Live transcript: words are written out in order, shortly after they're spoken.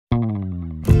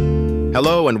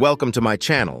Hello and welcome to my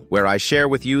channel, where I share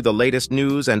with you the latest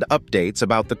news and updates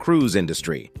about the cruise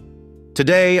industry.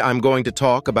 Today, I'm going to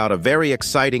talk about a very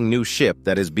exciting new ship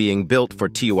that is being built for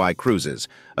TUI Cruises,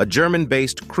 a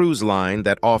German-based cruise line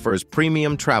that offers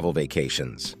premium travel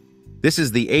vacations. This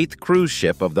is the 8th cruise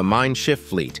ship of the Mein Schiff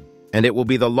fleet, and it will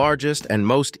be the largest and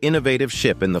most innovative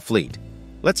ship in the fleet.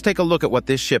 Let's take a look at what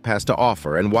this ship has to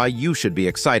offer and why you should be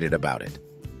excited about it.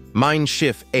 Mein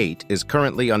Schiff 8 is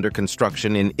currently under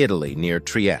construction in Italy near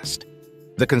Trieste.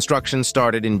 The construction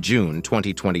started in June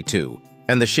 2022,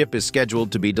 and the ship is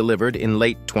scheduled to be delivered in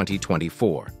late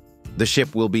 2024. The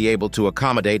ship will be able to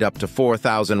accommodate up to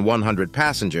 4,100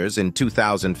 passengers in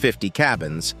 2,050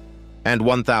 cabins and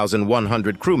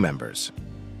 1,100 crew members.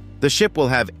 The ship will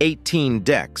have 18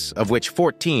 decks, of which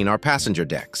 14 are passenger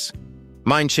decks.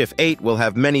 Mein Schiff 8 will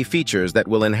have many features that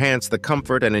will enhance the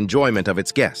comfort and enjoyment of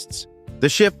its guests. The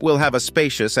ship will have a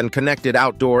spacious and connected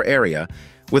outdoor area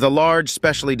with a large,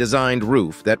 specially designed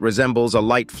roof that resembles a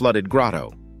light-flooded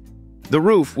grotto. The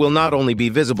roof will not only be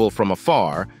visible from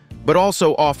afar, but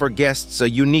also offer guests a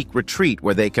unique retreat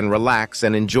where they can relax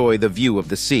and enjoy the view of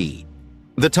the sea.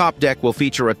 The top deck will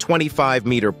feature a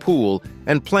 25-meter pool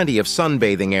and plenty of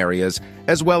sunbathing areas,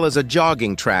 as well as a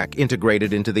jogging track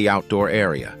integrated into the outdoor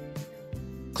area.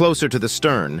 Closer to the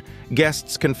stern,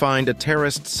 guests can find a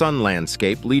terraced sun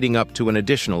landscape leading up to an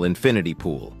additional infinity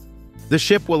pool. The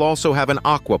ship will also have an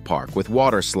aqua park with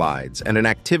water slides and an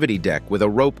activity deck with a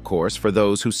rope course for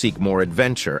those who seek more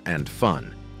adventure and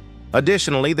fun.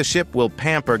 Additionally, the ship will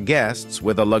pamper guests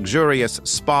with a luxurious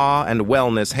spa and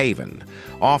wellness haven,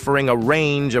 offering a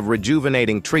range of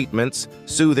rejuvenating treatments,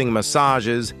 soothing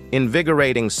massages,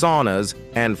 invigorating saunas,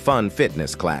 and fun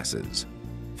fitness classes.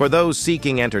 For those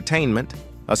seeking entertainment,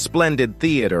 a splendid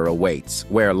theater awaits,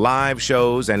 where live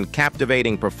shows and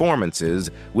captivating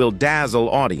performances will dazzle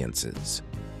audiences.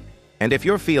 And if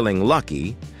you're feeling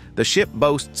lucky, the ship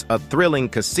boasts a thrilling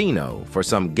casino for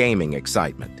some gaming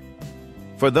excitement.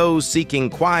 For those seeking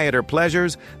quieter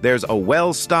pleasures, there's a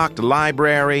well-stocked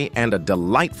library and a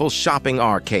delightful shopping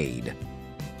arcade.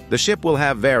 The ship will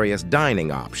have various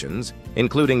dining options,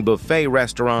 including buffet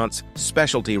restaurants,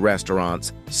 specialty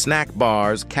restaurants, snack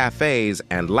bars, cafes,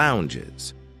 and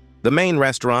lounges. The main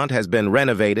restaurant has been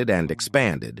renovated and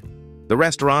expanded. The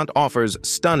restaurant offers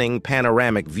stunning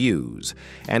panoramic views,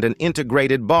 and an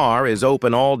integrated bar is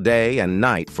open all day and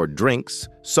night for drinks,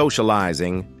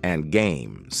 socializing, and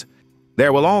games.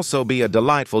 There will also be a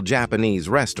delightful Japanese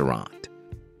restaurant.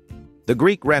 The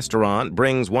Greek restaurant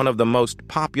brings one of the most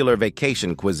popular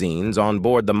vacation cuisines on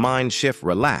board the Mein Schiff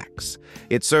Relax.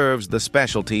 It serves the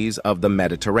specialties of the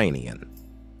Mediterranean.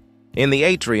 In the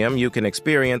atrium, you can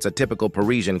experience a typical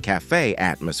Parisian cafe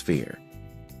atmosphere.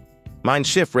 Mein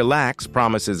Schiff Relax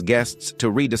promises guests to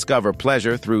rediscover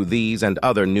pleasure through these and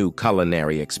other new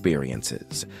culinary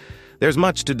experiences. There's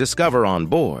much to discover on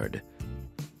board.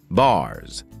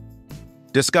 Bars.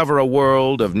 Discover a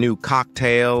world of new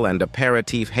cocktail and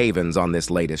aperitif havens on this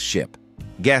latest ship.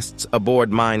 Guests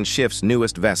aboard Mein Schiff's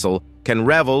newest vessel can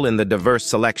revel in the diverse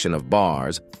selection of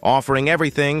bars, offering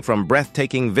everything from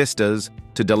breathtaking vistas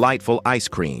to delightful ice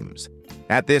creams.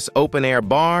 At this open-air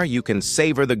bar, you can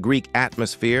savor the Greek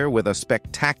atmosphere with a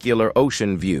spectacular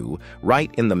ocean view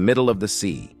right in the middle of the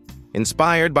sea.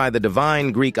 Inspired by the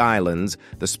divine Greek islands,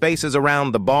 the spaces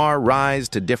around the bar rise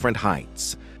to different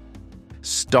heights.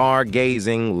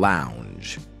 Stargazing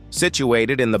Lounge.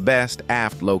 Situated in the best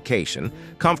aft location,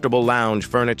 comfortable lounge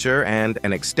furniture and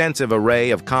an extensive array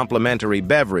of complimentary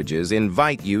beverages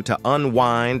invite you to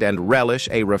unwind and relish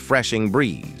a refreshing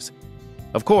breeze.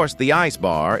 Of course, the ice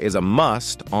bar is a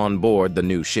must on board the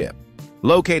new ship.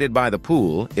 Located by the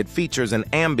pool, it features an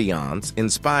ambiance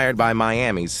inspired by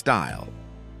Miami's style.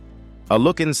 A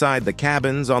look inside the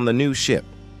cabins on the new ship.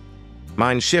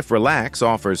 Mein Schiff Relax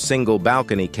offers single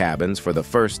balcony cabins for the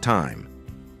first time.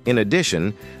 In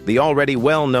addition, the already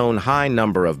well-known high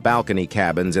number of balcony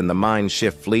cabins in the Mein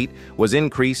Schiff fleet was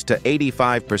increased to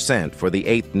 85% for the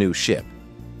 8th new ship.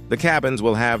 The cabins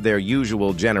will have their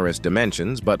usual generous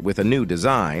dimensions, but with a new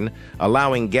design,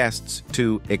 allowing guests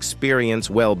to experience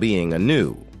well-being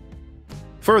anew.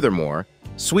 Furthermore,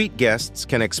 suite guests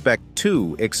can expect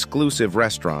 2 exclusive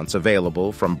restaurants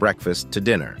available from breakfast to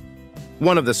dinner.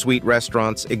 One of the suite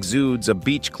restaurants exudes a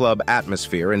beach club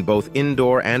atmosphere in both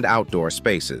indoor and outdoor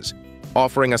spaces,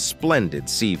 offering a splendid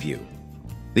sea view.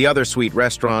 The other suite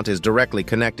restaurant is directly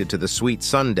connected to the suite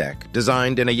sun deck,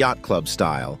 designed in a yacht club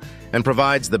style, and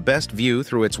provides the best view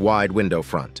through its wide window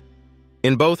front.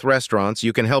 In both restaurants,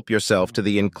 you can help yourself to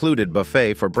the included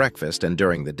buffet for breakfast and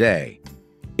during the day.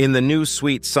 In the new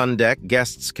suite sun deck,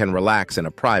 guests can relax in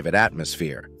a private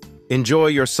atmosphere. Enjoy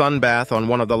your sunbath on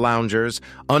one of the loungers,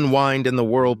 unwind in the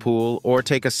whirlpool, or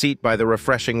take a seat by the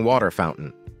refreshing water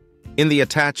fountain. In the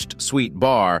attached suite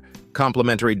bar,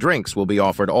 complimentary drinks will be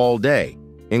offered all day,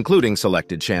 including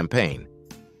selected champagne.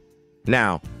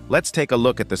 Now, let's take a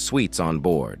look at the suites on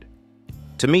board.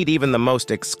 To meet even the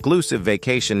most exclusive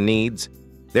vacation needs,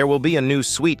 there will be a new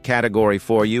suite category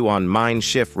for you on Mein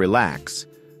Schiff Relax,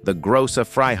 the Grosse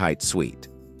Freiheit Suite.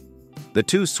 The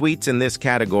 2 suites in this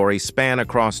category span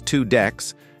across 2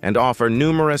 decks and offer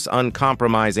numerous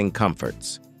uncompromising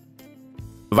comforts.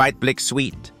 Weitblick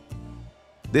Suite.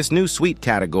 This new suite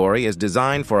category is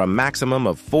designed for a maximum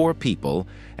of 4 people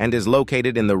and is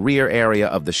located in the rear area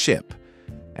of the ship,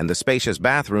 and the spacious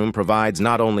bathroom provides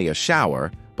not only a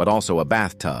shower, but also a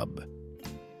bathtub.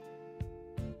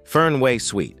 Fernweh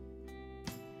Suite.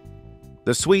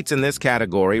 The suites in this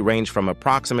category range from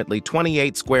approximately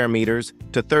 28 square meters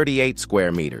to 38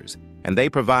 square meters, and they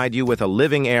provide you with a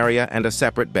living area and a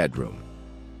separate bedroom.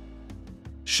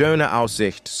 Schöne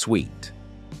Aussicht Suite.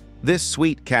 This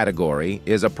suite category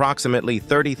is approximately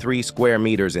 33 square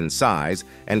meters in size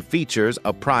and features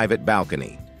a private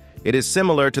balcony. It is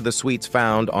similar to the suites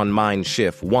found on Mein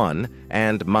Schiff 1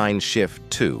 and Mein Schiff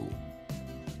 2.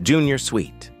 Junior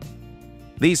Suite.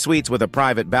 These suites with a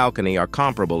private balcony are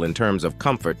comparable in terms of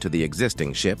comfort to the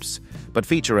existing ships, but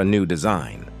feature a new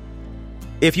design.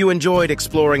 If you enjoyed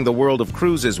exploring the world of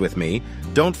cruises with me,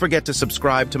 don't forget to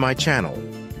subscribe to my channel.